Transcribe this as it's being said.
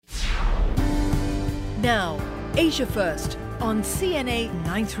Now, Asia First on CNA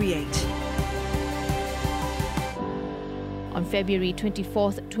 938. On February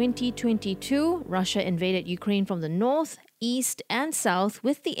 24th, 2022, Russia invaded Ukraine from the north, east and south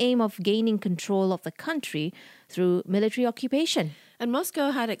with the aim of gaining control of the country through military occupation. And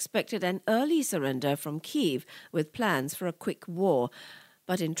Moscow had expected an early surrender from Kyiv with plans for a quick war.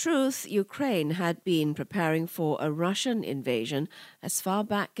 But in truth, Ukraine had been preparing for a Russian invasion as far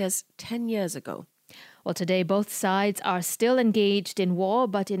back as 10 years ago. Well, today both sides are still engaged in war,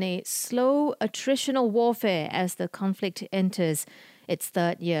 but in a slow attritional warfare as the conflict enters its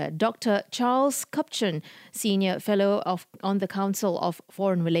third year. Dr. Charles Kupchan, Senior Fellow on the Council of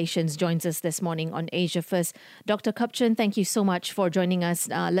Foreign Relations, joins us this morning on Asia First. Dr. Kupchan, thank you so much for joining us.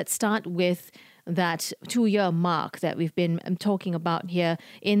 Let's start with that 2-year mark that we've been talking about here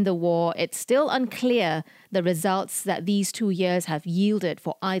in the war. It's still unclear the results that these 2 years have yielded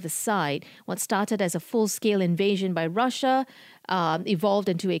for either side. What started as a full-scale invasion by Russia evolved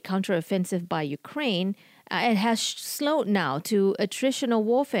into a counteroffensive by Ukraine. It has slowed now to attritional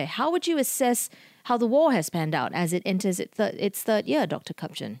warfare. How would you assess how the war has panned out as it enters its third year, Dr.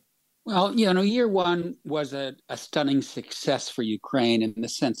 Kupchan? Well, year one was a stunning success for Ukraine in the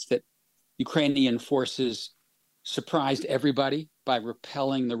sense that Ukrainian forces surprised everybody by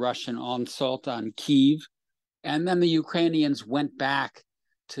repelling the Russian onslaught on Kyiv. And then the Ukrainians went back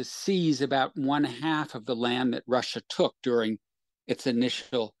to seize about one half of the land that Russia took during its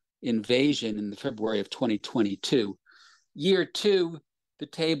initial invasion in the February of 2022. Year two, the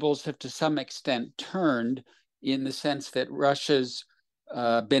tables have to some extent turned in the sense that Russia's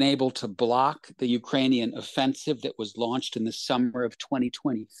been able to block the Ukrainian offensive that was launched in the summer of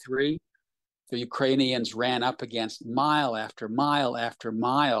 2023. The Ukrainians ran up against mile after mile after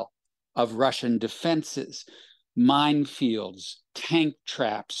mile of Russian defenses, minefields, tank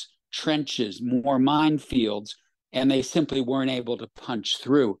traps, trenches, more minefields, and they simply weren't able to punch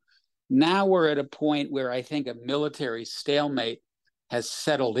through. Now we're at a point where I think a military stalemate has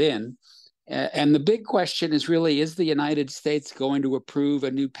settled in. And the big question is really, is the United States going to approve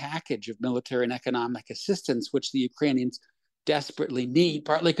a new package of military and economic assistance, which the Ukrainians desperately need,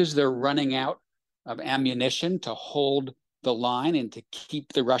 partly because they're running out of ammunition to hold the line and to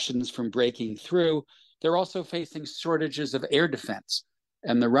keep the Russians from breaking through. They're also facing shortages of air defense.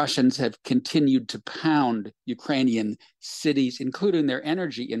 And the Russians have continued to pound Ukrainian cities, including their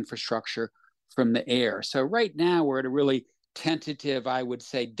energy infrastructure, from the air. So right now we're at a really tentative, I would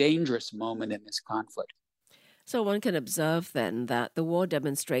say, dangerous moment in this conflict. So one can observe then that the war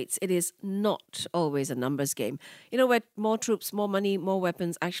demonstrates it is not always a numbers game. Where more troops, more money, more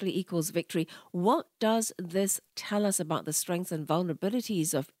weapons actually equals victory. What does this tell us about the strengths and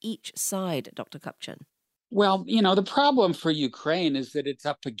vulnerabilities of each side, Dr. Kupchan? Well, the problem for Ukraine is that it's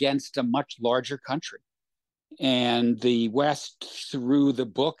up against a much larger country. And the West threw the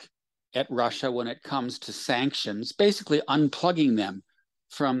book at Russia when it comes to sanctions, basically unplugging them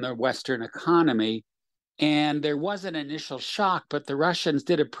from the Western economy. And there was an initial shock, but the Russians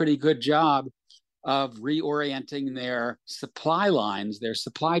did a pretty good job of reorienting their supply lines, their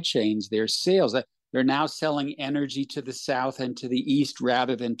supply chains, their sales. They're now selling energy to the south and to the east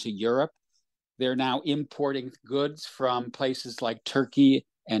rather than to Europe. They're now importing goods from places like Turkey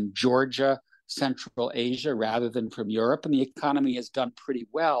and Georgia, Central Asia, rather than from Europe. And the economy has done pretty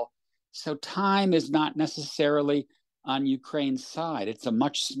well. So time is not necessarily on Ukraine's side. It's a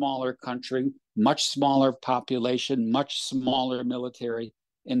much smaller country, much smaller population, much smaller military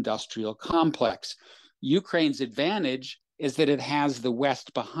industrial complex. Ukraine's advantage is that it has the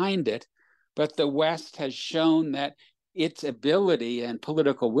West behind it, but the West has shown that its ability and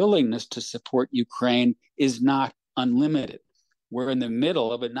political willingness to support Ukraine is not unlimited. We're in the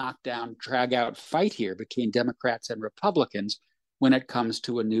middle of a knockdown, drag-out fight here between Democrats and Republicans when it comes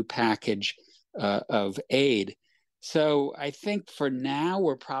to a new package of aid. So I think for now,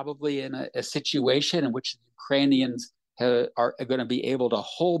 we're probably in a situation in which the Ukrainians are going to be able to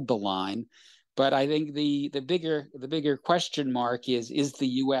hold the line. But I think the bigger question mark is the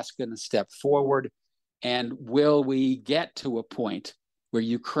U.S. going to step forward? And will we get to a point where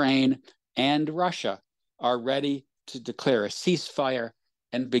Ukraine and Russia are ready to declare a ceasefire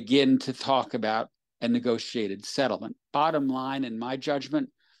and begin to talk about a negotiated settlement? Bottom line, in my judgment,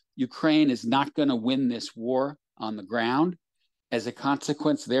 Ukraine is not going to win this war on the ground. As a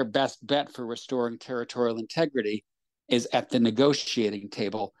consequence, their best bet for restoring territorial integrity is at the negotiating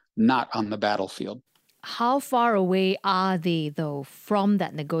table, not on the battlefield. How far away are they, though, from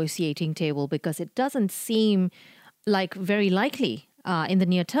that negotiating table? Because it doesn't seem like very likely in the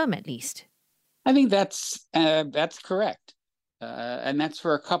near term, at least. I think that's correct. And that's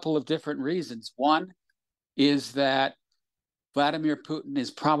for a couple of different reasons. One, is that Vladimir Putin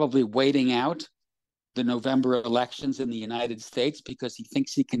is probably waiting out the November elections in the United States because he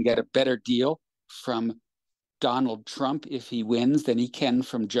thinks he can get a better deal from Donald Trump if he wins than he can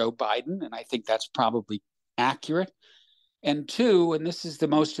from Joe Biden. And I think that's probably accurate. And two, and this is the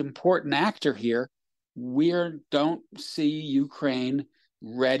most important actor here, we don't see Ukraine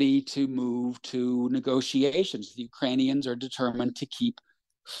ready to move to negotiations. The Ukrainians are determined to keep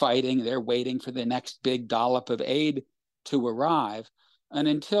fighting. They're waiting for the next big dollop of aid to arrive. And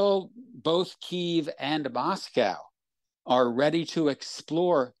until both Kyiv and Moscow are ready to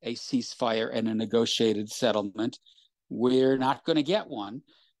explore a ceasefire and a negotiated settlement, we're not going to get one.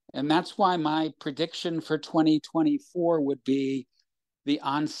 And that's why my prediction for 2024 would be the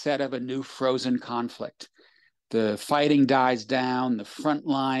onset of a new frozen conflict. The fighting dies down, the front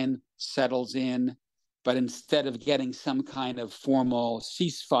line settles in, but instead of getting some kind of formal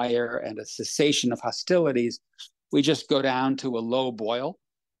ceasefire and a cessation of hostilities, we just go down to a low boil,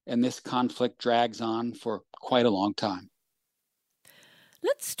 and this conflict drags on for quite a long time.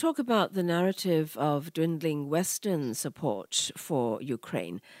 Let's talk about the narrative of dwindling Western support for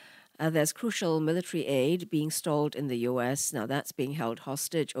Ukraine. There's crucial military aid being stalled in the US. Now that's being held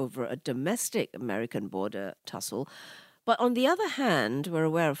hostage over a domestic American border tussle. But on the other hand, we're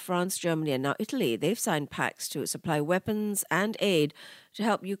aware of France, Germany, and now Italy. They've signed pacts to supply weapons and aid to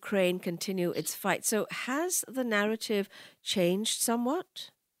help Ukraine continue its fight. So has the narrative changed somewhat?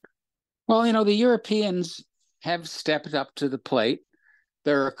 Well, the Europeans have stepped up to the plate.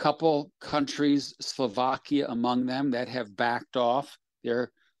 There are a couple countries, Slovakia among them, that have backed off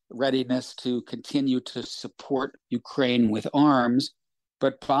their readiness to continue to support Ukraine with arms.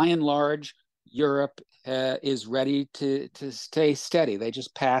 But by and large, Europe is ready to stay steady. They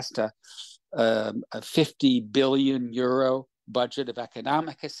just passed a 50 billion euro budget of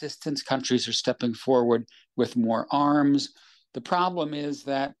economic assistance. Countries are stepping forward with more arms. The problem is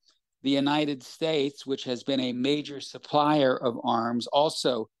that the United States, which has been a major supplier of arms,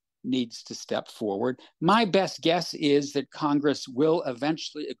 also needs to step forward. My best guess is that Congress will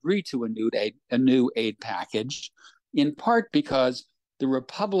eventually agree to a new aid package, in part because the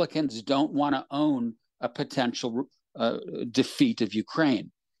Republicans don't want to own a potential defeat of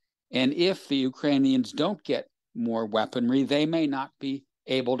Ukraine. And if the Ukrainians don't get more weaponry, they may not be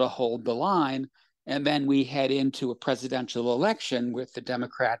able to hold the line. And then we head into a presidential election with the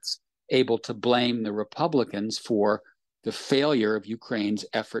Democrats able to blame the Republicans for the failure of Ukraine's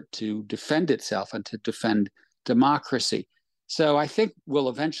effort to defend itself and to defend democracy. So I think we'll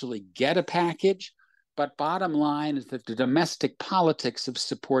eventually get a package, but bottom line is that the domestic politics of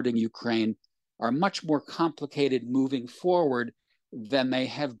supporting Ukraine are much more complicated moving forward than they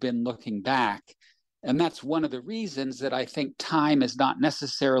have been looking back. And that's one of the reasons that I think time is not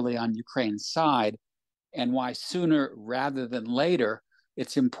necessarily on Ukraine's side, and why sooner rather than later,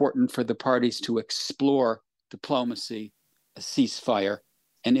 it's important for the parties to explore diplomacy, a ceasefire,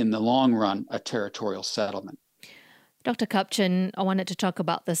 and in the long run, a territorial settlement. Dr. Kupchan, I wanted to talk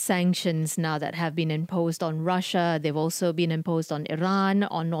about the sanctions now that have been imposed on Russia. They've also been imposed on Iran,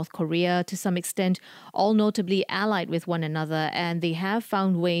 on North Korea to some extent, all notably allied with one another, and they have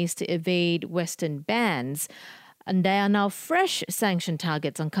found ways to evade Western bans. And there are now fresh sanction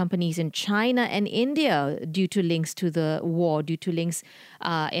targets on companies in China and India due to links to the war, due to links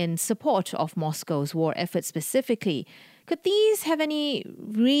in support of Moscow's war effort specifically. Could these have any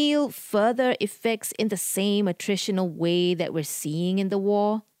real further effects in the same attritional way that we're seeing in the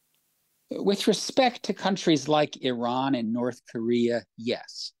war? With respect to countries like Iran and North Korea,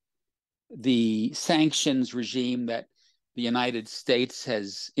 yes. The sanctions regime that the United States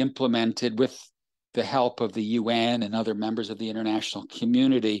has implemented with the help of the UN and other members of the international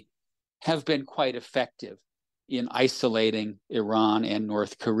community have been quite effective in isolating Iran and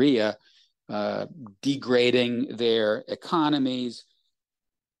North Korea, degrading their economies,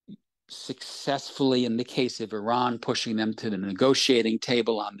 successfully, in the case of Iran, pushing them to the negotiating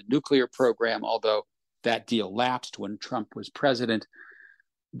table on the nuclear program, although that deal lapsed when Trump was president.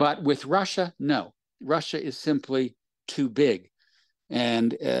 But with Russia, no. Russia is simply too big.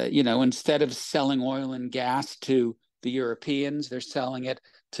 And, instead of selling oil and gas to the Europeans, they're selling it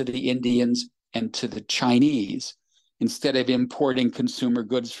to the Indians and to the Chinese. Instead of importing consumer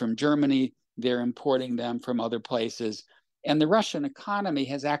goods from Germany, they're importing them from other places. And the Russian economy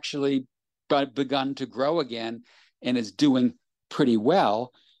has actually begun to grow again and is doing pretty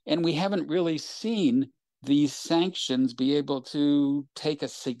well. And we haven't really seen these sanctions be able to take a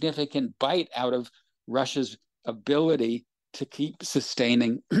significant bite out of Russia's ability to keep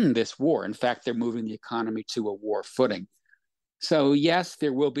sustaining this war. In fact, they're moving the economy to a war footing. So yes,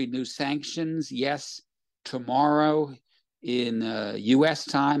 there will be new sanctions. Yes, tomorrow in U.S.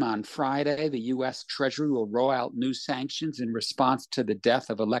 time on Friday, the U.S. Treasury will roll out new sanctions in response to the death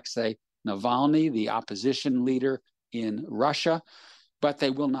of Alexei Navalny, the opposition leader in Russia, but they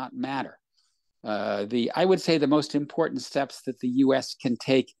will not matter. I would say the most important steps that the U.S. can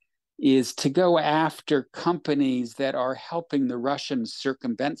take is to go after companies that are helping the Russians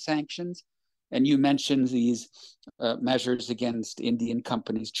circumvent sanctions. And you mentioned these measures against Indian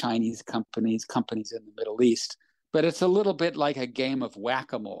companies, Chinese companies, companies in the Middle East. But it's a little bit like a game of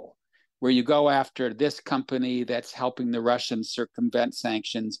whack-a-mole, where you go after this company that's helping the Russians circumvent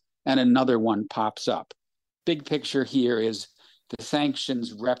sanctions, and another one pops up. Big picture here is the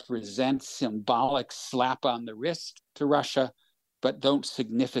sanctions represent symbolic slap on the wrist to Russia, but don't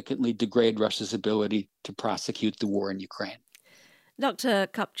significantly degrade Russia's ability to prosecute the war in Ukraine. Dr.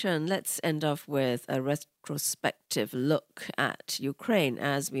 Kupchan, let's end off with a retrospective look at Ukraine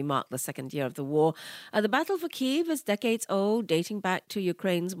as we mark the second year of the war. The battle for Kyiv is decades old, dating back to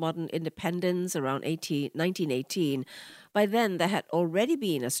Ukraine's modern independence around 1918. By then, there had already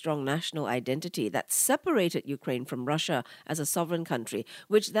been a strong national identity that separated Ukraine from Russia as a sovereign country,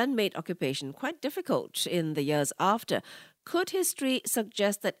 which then made occupation quite difficult in the years after. Could history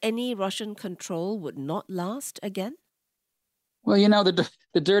suggest that any Russian control would not last again? Well,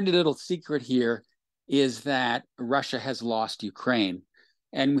 the dirty little secret here is that Russia has lost Ukraine.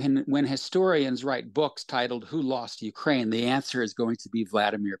 And when historians write books titled Who Lost Ukraine, the answer is going to be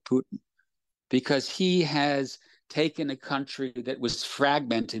Vladimir Putin, because he has taken a country that was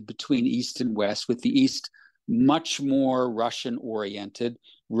fragmented between East and West, with the East much more Russian-oriented,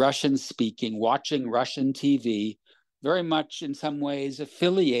 Russian-speaking, watching Russian TV, very much in some ways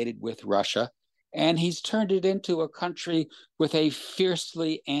affiliated with Russia. And he's turned it into a country with a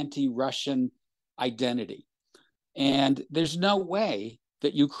fiercely anti-Russian identity. And there's no way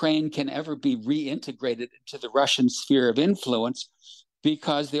that Ukraine can ever be reintegrated into the Russian sphere of influence,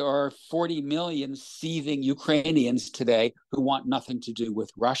 because there are 40 million seething Ukrainians today who want nothing to do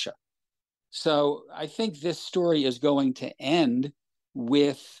with Russia. So I think this story is going to end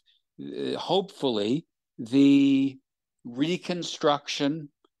with, hopefully, the reconstruction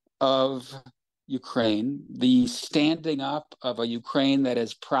of Ukraine, the standing up of a Ukraine that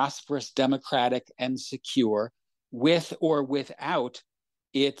is prosperous, democratic, and secure, with or without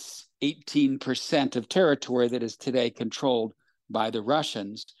its 18% of territory that is today controlled by the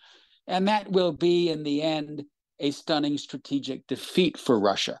Russians. And that will be, in the end, a stunning strategic defeat for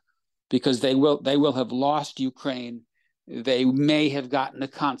Russia, because they will have lost Ukraine. They may have gotten a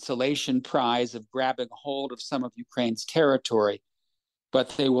consolation prize of grabbing hold of some of Ukraine's territory, but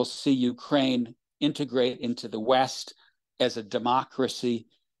they will see Ukraine integrate into the West as a democracy,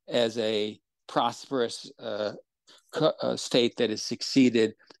 as a prosperous state that has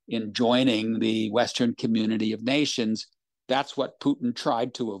succeeded in joining the Western community of nations. That's what Putin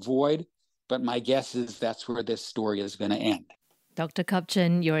tried to avoid, but my guess is that's where this story is going to end. Dr.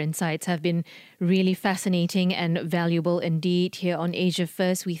 Kupchan, your insights have been really fascinating and valuable indeed here on Asia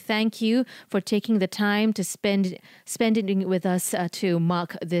First. We thank you for taking the time to spend it with us to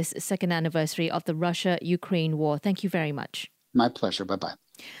mark this second anniversary of the Russia-Ukraine war. Thank you very much. My pleasure. Bye-bye.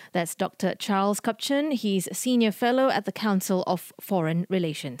 That's Dr. Charles Kupchan. He's Senior Fellow at the Council of Foreign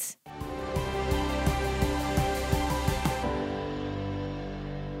Relations.